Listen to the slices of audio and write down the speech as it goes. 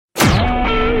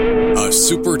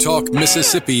SuperTalk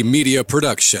Mississippi media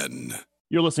production.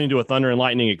 You're listening to a Thunder and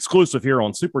Lightning exclusive here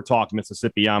on SuperTalk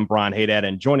Mississippi. I'm Brian Haydad,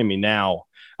 and joining me now,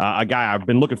 a guy I've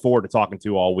been looking forward to talking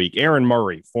to all week, Aaron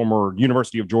Murray, former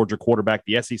University of Georgia quarterback,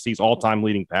 the SEC's all-time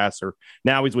leading passer.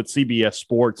 Now he's with CBS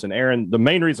Sports. And Aaron, the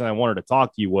main reason I wanted to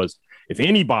talk to you was if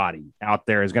anybody out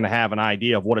there is going to have an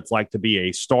idea of what it's like to be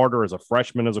a starter as a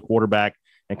freshman as a quarterback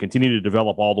and continue to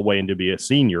develop all the way into be a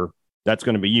senior, that's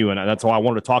going to be you. And that's why I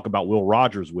wanted to talk about Will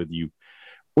Rogers with you.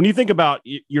 When you think about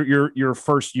your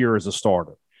first year as a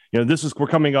starter, you know, we're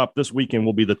coming up this weekend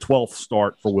will be the 12th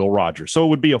start for Will Rogers. So it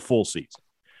would be a full season.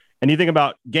 And you think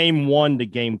about game 1 to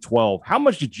game 12, how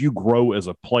much did you grow as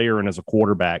a player and as a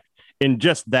quarterback in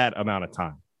just that amount of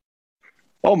time?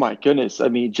 Oh my goodness. I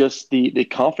mean, just the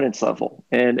confidence level.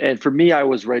 And for me, I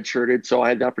was redshirted. So I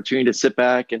had the opportunity to sit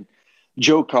back, and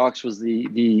Joe Cox was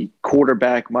the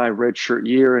quarterback my redshirt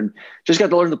year, and just got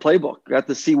to learn the playbook. Got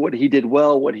to see what he did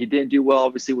well, what he didn't do well.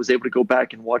 Obviously was able to go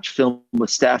back and watch film with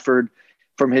Stafford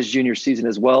from his junior season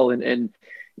as well. And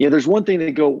you know, there's one thing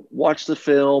to go watch the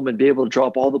film and be able to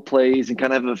drop all the plays and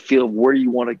kind of have a feel of where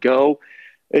you want to go.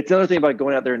 It's another thing about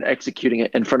going out there and executing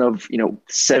it in front of,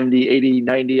 70, 80,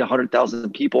 90,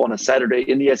 100,000 people on a Saturday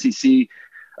in the SEC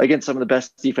against some of the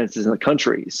best defenses in the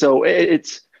country. So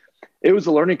it was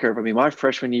a learning curve. I mean, my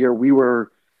freshman year, we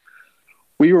were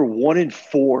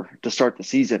 1-4 to start the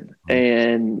season.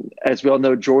 And as we all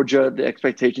know, Georgia, the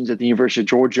expectations at the University of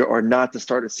Georgia are not to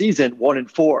start a season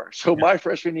 1-4. So my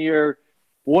freshman year,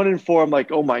 1-4, I'm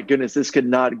like, oh my goodness, this could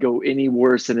not go any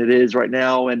worse than it is right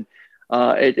now. And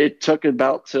it took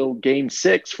about till game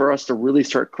 6 for us to really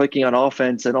start clicking on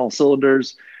offense and all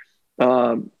cylinders.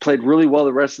 Played really well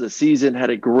the rest of the season, had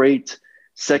a great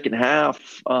second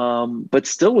half, but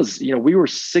still was, we were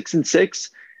 6-6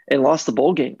 and lost the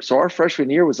bowl game. So our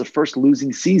freshman year was the first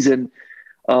losing season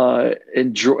at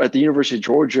the University of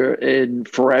Georgia in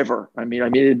forever. I mean,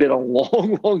 it had been a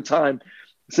long, long time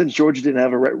since Georgia didn't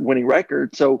have a winning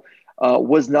record. So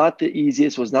was not the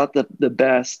easiest, was not the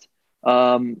best.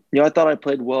 I thought I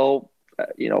played well,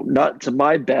 not to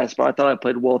my best, but I thought I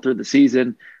played well through the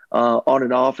season on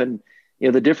and off. And,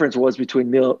 the difference was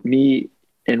between me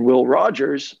and Will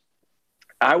Rogers,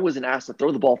 I wasn't asked to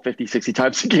throw the ball 50, 60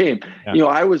 times a game. Yeah.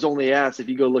 I was only asked, if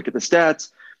you go look at the stats,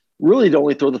 really to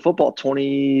only throw the football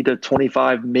 20 to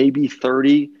 25, maybe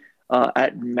 30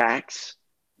 at max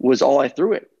was all I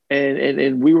threw it.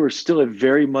 And we were still a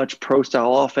very much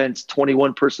pro-style offense,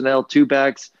 21 personnel, 2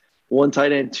 backs, 1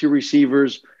 tight end, 2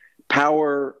 receivers,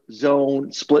 power,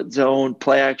 zone, split zone,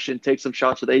 play action, take some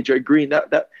shots with A.J. Green.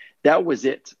 That was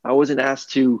it. I wasn't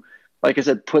asked to, like I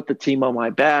said, put the team on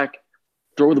my back,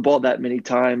 throw the ball that many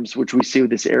times, which we see with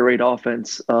this air raid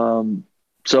offense. So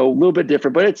a little bit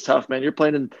different, but it's tough, man. You're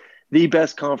playing in the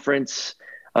best conference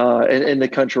in the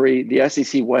country. The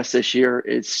SEC West this year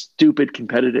is stupid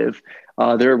competitive.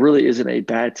 There really isn't a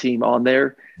bad team on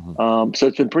there. So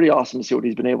it's been pretty awesome to see what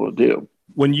he's been able to do.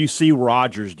 When you see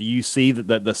Rogers, do you see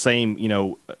the same,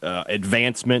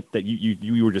 advancement that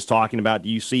you were just talking about? Do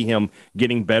you see him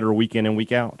getting better week in and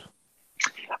week out?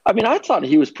 I mean, I thought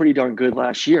he was pretty darn good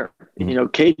last year.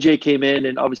 KJ came in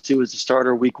and obviously was the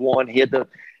starter week 1. He had the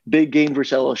big game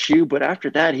versus LSU, but after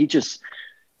that,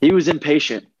 he was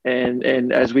impatient.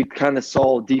 And as we kind of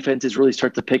saw defenses really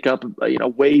start to pick up,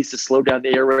 ways to slow down the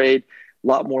air raid, a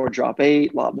lot more drop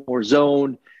 8, a lot more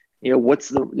zone. What's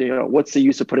the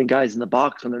use of putting guys in the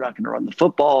box when they're not going to run the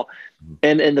football?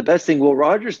 And the best thing Will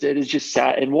Rogers did is just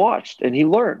sat and watched, and he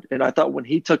learned. And I thought when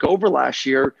he took over last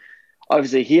year,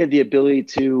 obviously he had the ability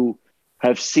to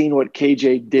have seen what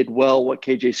KJ did well, what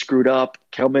KJ screwed up,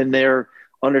 come in there,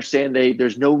 understand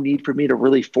there's no need for me to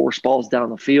really force balls down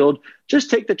the field. Just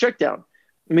take the check down.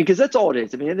 I mean, because that's all it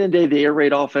is. I mean, at the end of the day, the air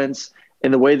raid offense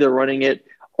and the way they're running it,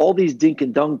 all these dink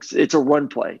and dunks, it's a run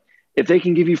play. If they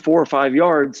can give you 4 or 5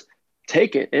 yards,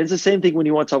 take it. And it's the same thing when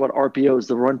you want to talk about RPOs,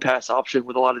 the run pass option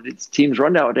with a lot of these teams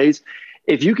run nowadays.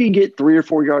 If you can get 3 or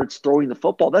 4 yards throwing the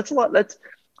football, that's a lot. That's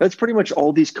pretty much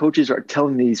all these coaches are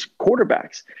telling these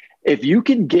quarterbacks. If you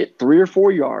can get 3 or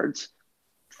 4 yards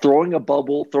throwing a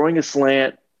bubble, throwing a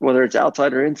slant, whether it's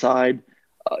outside or inside,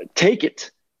 take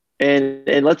it.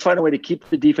 And let's find a way to keep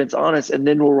the defense honest, and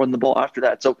then we'll run the ball after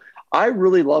that. So I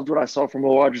really loved what I saw from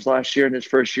Will Rogers last year in his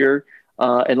first year.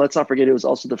 And let's not forget, it was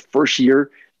also the first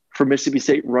year for Mississippi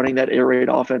State running that air raid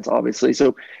offense, obviously.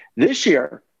 So this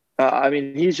year,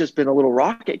 he's just been a little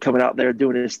rocket coming out there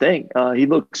doing his thing. He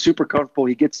looks super comfortable.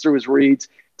 He gets through his reads,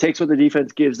 takes what the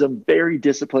defense gives him, very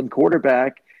disciplined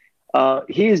quarterback.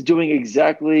 He is doing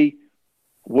exactly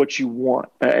what you want.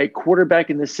 A quarterback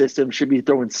in this system should be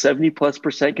throwing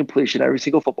 70+% completion every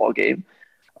single football game.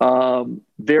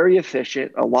 Very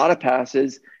efficient, a lot of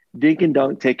passes, dink and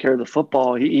dunk, take care of the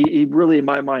football. He really, in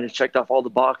my mind, has checked off all the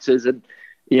boxes. And,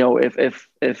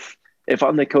 if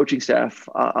I'm the coaching staff,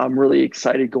 I'm really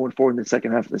excited going forward in the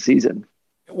second half of the season.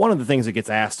 One of the things that gets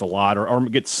asked a lot or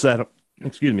gets said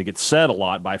a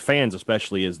lot by fans,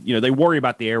 especially, is, they worry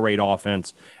about the air raid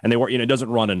offense and they worry, it doesn't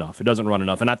run enough.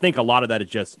 And I think a lot of that is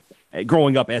just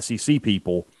growing up SEC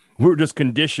people. We're just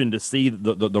conditioned to see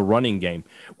the running game.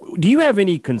 Do you have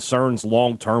any concerns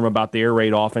long-term about the air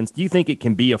raid offense? Do you think it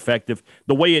can be effective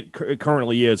the way it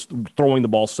currently is, throwing the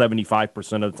ball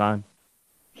 75% of the time?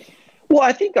 Well,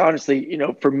 I think, honestly,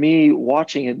 for me,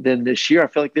 watching it then this year, I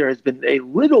feel like there has been a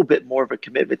little bit more of a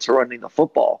commitment to running the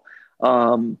football.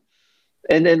 And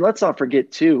then let's not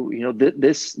forget, too,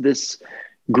 this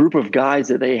group of guys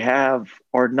that they have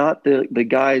are not the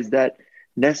guys that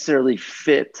necessarily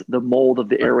fit the mold of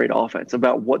the air raid offense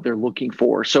about what they're looking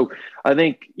for. So I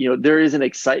think, there is an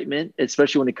excitement,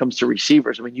 especially when it comes to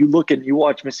receivers. I mean, you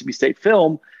watch Mississippi State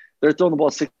film, they're throwing the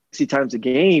ball 60 times a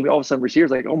game. All of a sudden, receivers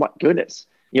are like, oh my goodness,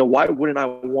 why wouldn't I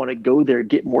want to go there,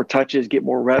 get more touches, get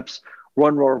more reps,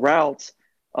 run more routes?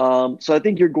 So I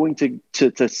think you're going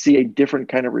to see a different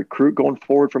kind of recruit going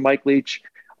forward for Mike Leach,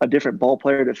 a different ball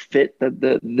player to fit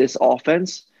this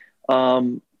offense.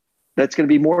 That's going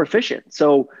to be more efficient.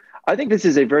 So I think this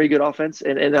is a very good offense.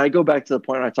 And I go back to the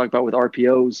point I talked about with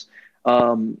RPOs,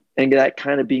 and that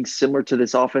kind of being similar to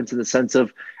this offense in the sense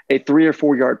of a 3 or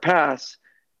 4 yard pass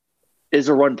is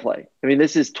a run play. I mean,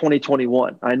 this is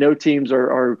 2021. I know teams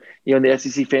are and the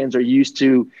SEC fans are used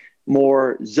to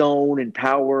more zone and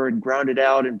power and ground it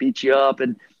out and beat you up.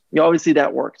 And obviously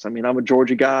that works. I mean, I'm a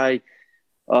Georgia guy.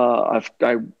 I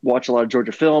watch a lot of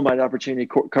Georgia film. I had the opportunity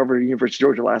to cover the University of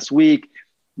Georgia last week.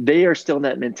 They are still in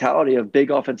that mentality of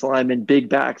big offensive linemen, big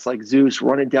backs like Zeus,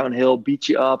 running downhill, beat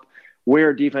you up,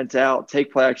 wear defense out,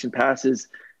 take play action passes.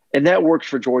 And that works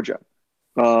for Georgia.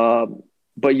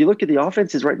 But you look at the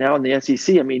offenses right now in the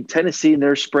SEC. I mean, Tennessee and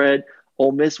their spread,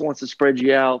 Ole Miss wants to spread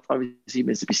you out. Obviously,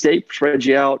 Mississippi State spreads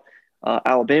you out.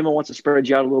 Alabama wants to spread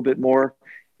you out a little bit more.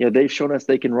 They've shown us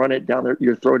they can run it down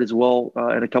your throat as well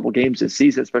in a couple games this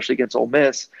season, especially against Ole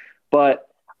Miss. But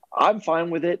I'm fine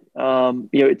with it.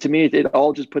 To me, it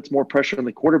all just puts more pressure on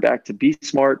the quarterback to be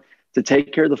smart, to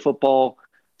take care of the football,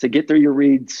 to get through your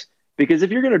reads. Because if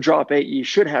you're going to drop 8, you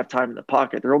should have time in the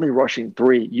pocket. They're only rushing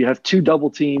 3. You have 2 double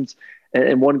teams,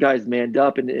 and one guy's manned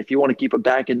up. And if you want to keep it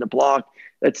back in the block,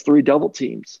 that's 3 double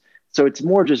teams. So it's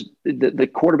more just the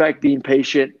quarterback being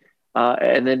patient,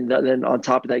 and then on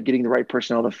top of that, getting the right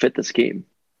personnel to fit the scheme.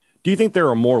 Do you think there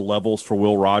are more levels for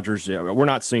Will Rogers? We're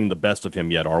not seeing the best of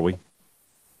him yet, are we?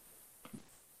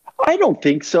 I don't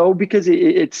think so, because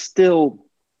it's still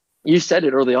 – you said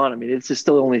it early on. I mean, it's just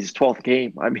still only his 12th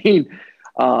game. I mean,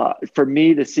 for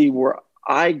me to see where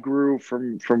I grew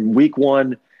from week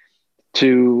 1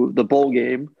 to the bowl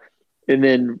game, and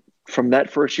then from that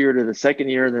first year to the second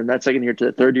year, and then that second year to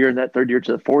the third year, and that third year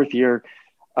to the fourth year,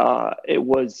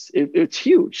 it's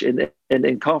huge.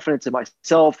 And confidence in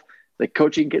myself, the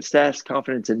coaching staff's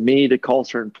confidence in me to call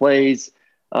certain plays.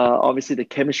 Obviously, the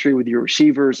chemistry with your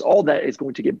receivers, all that is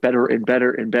going to get better and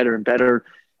better and better and better.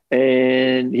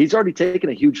 And he's already taken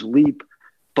a huge leap,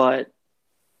 but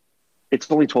it's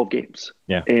only 12 games.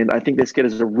 Yeah. And I think this kid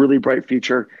has a really bright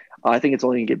future. I think it's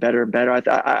only going to get better and better.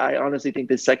 I honestly think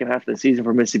this second half of the season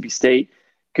for Mississippi State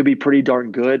could be pretty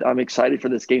darn good. I'm excited for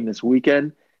this game this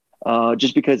weekend,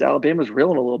 just because Alabama's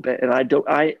reeling a little bit. And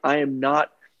I am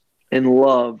not in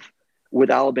love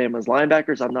with Alabama's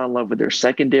linebackers. I'm not in love with their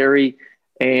secondary.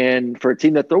 And for a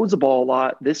team that throws the ball a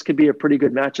lot, this could be a pretty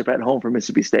good matchup at home for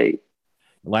Mississippi State.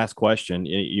 Last question.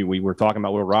 We were talking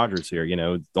about Will Rogers here.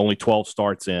 Only 12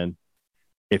 starts in.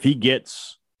 If he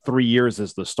gets 3 years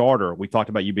as the starter, we talked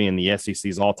about you being the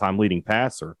SEC's all-time leading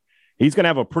passer. He's going to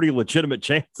have a pretty legitimate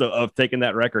chance of taking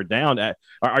that record down.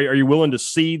 Are you willing to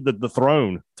cede the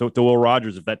throne to Will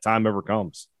Rogers if that time ever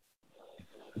comes?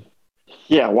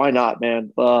 Yeah, why not,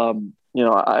 man?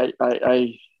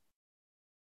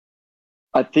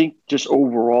 I think just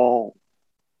overall,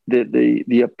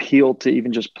 the appeal to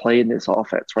even just play in this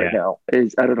offense right now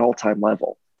is at an all-time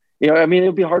level.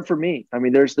 It'll be hard for me. I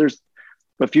mean, there's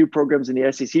a few programs in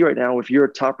the SEC right now. If you're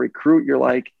a top recruit, you're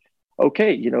like,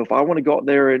 okay, if I want to go out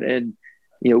there and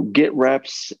get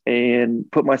reps and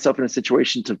put myself in a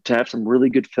situation to have some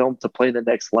really good film to play the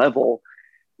next level,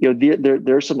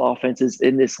 there's some offenses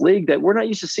in this league that we're not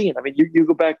used to seeing. I mean, you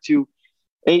go back to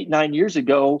 8-9 years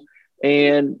ago,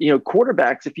 and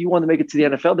quarterbacks, if you want to make it to the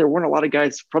NFL, there weren't a lot of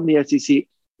guys from the SEC,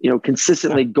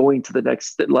 consistently going to the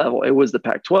next level. It was the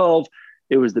Pac-12,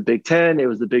 it was the Big Ten, it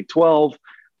was the Big 12.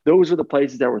 Those were the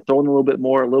places that were throwing a little bit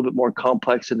more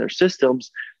complex in their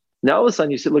systems. Now all of a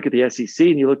sudden you look at the SEC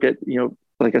and you look at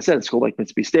like I said, a school like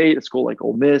Mississippi State, a school like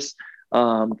Ole Miss,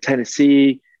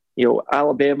 Tennessee,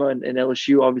 Alabama and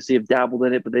LSU obviously have dabbled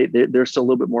in it, but they're still a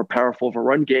little bit more powerful of a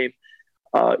run game.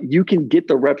 You can get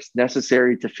the reps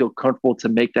necessary to feel comfortable to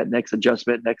make that next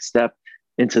adjustment, next step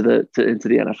into the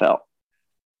NFL.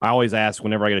 I always ask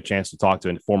whenever I get a chance to talk to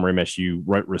a former MSU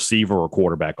receiver or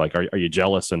quarterback, like, are you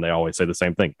jealous? And they always say the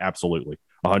same thing. Absolutely.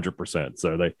 100%.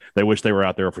 So they wish they were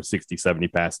out there for 60, 70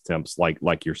 pass attempts,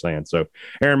 like you're saying. So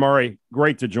Aaron Murray,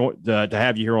 great to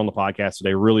have you here on the podcast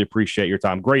today. Really appreciate your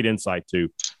time. Great insight too,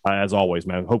 as always,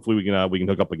 man. Hopefully we can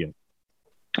hook up again.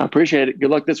 I appreciate it.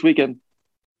 Good luck this weekend.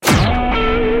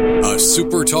 A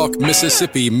SuperTalk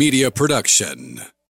Mississippi media production.